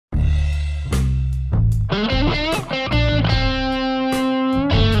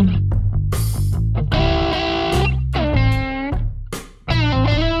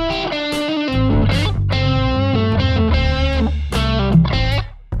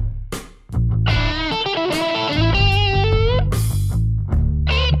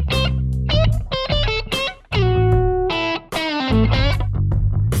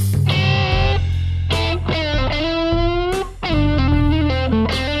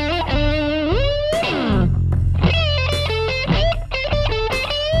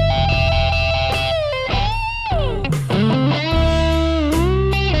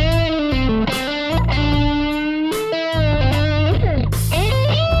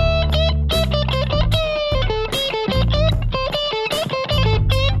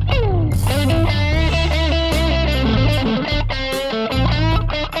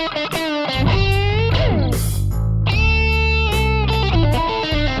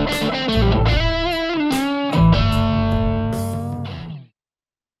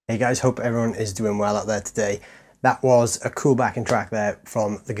Hey guys, hope everyone is doing well out there today. That was a cool backing track there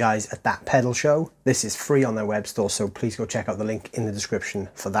from the guys at That Pedal Show. This is free on their web store, so please go check out the link in the description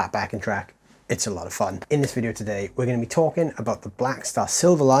for that backing track. It's a lot of fun. In this video today, we're going to be talking about the Blackstar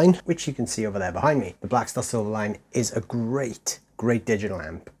Silverline, which you can see over there behind me. The Blackstar Silverline is a great digital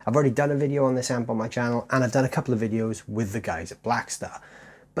amp. I've already done a video on this amp on my channel, and I've done a couple of videos with the guys at Blackstar.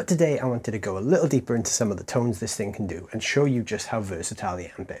 But today I wanted to go a little deeper into some of the tones this thing can do and show you just how versatile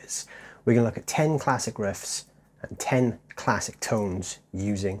the amp is. We're going to look at 10 classic riffs and 10 classic tones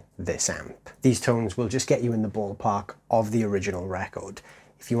using this amp. These tones will just get you in the ballpark of the original record.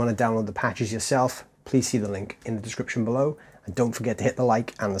 If you want to download the patches yourself, please see the link in the description below, and don't forget to hit the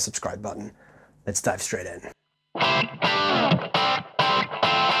like and the subscribe button. Let's dive straight in.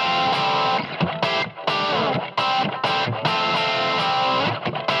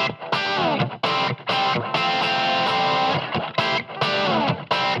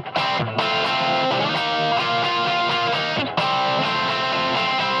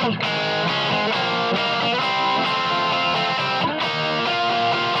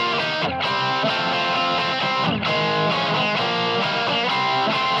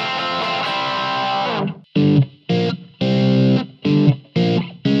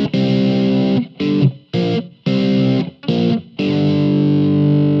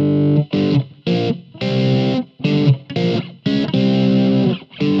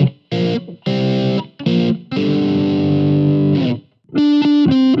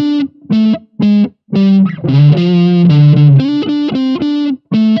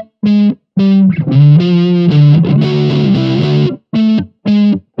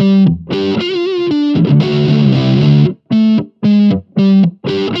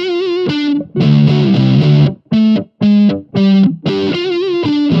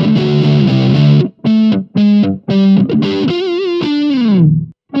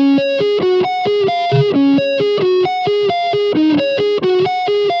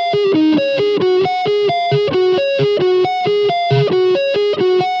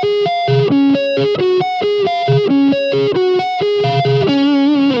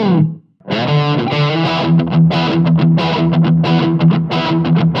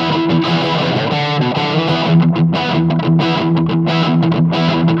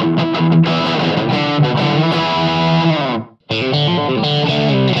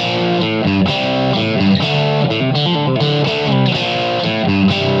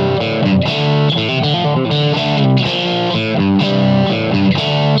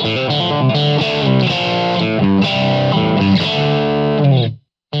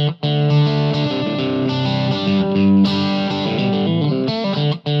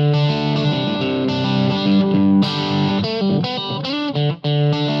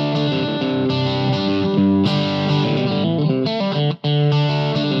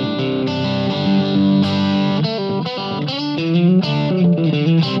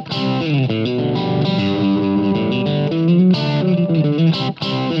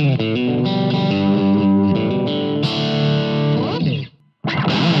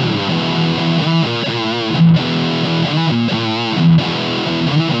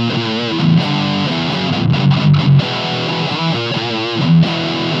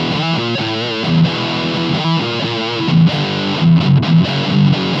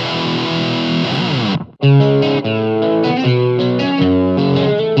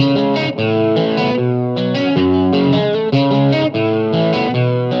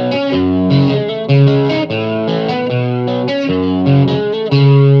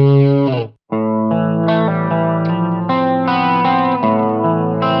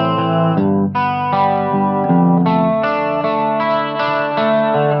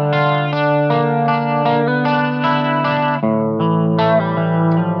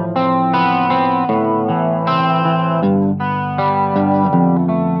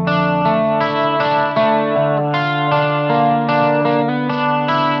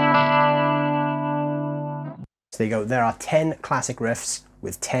 There you go. There are 10 classic riffs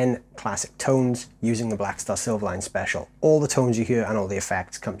with 10 classic tones using the Blackstar Silverline Special. All the tones you hear and all the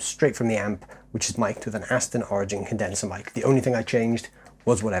effects come straight from the amp, which is mic'd with an Aston Origin condenser mic. The only thing I changed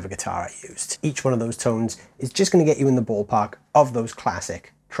was whatever guitar I used. Each one of those tones is just going to get you in the ballpark of those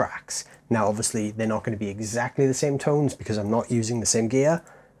classic tracks. Now obviously they're not going to be exactly the same tones because I'm not using the same gear,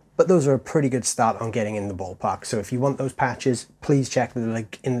 but those are a pretty good start on getting in the ballpark. So if you want those patches, please check the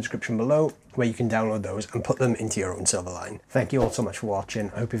link in the description below where you can download those and put them into your own Silverline. Thank you all so much for watching.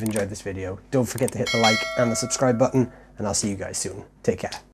 I hope you've enjoyed this video. Don't forget to hit the like and the subscribe button, and I'll see you guys soon. Take care.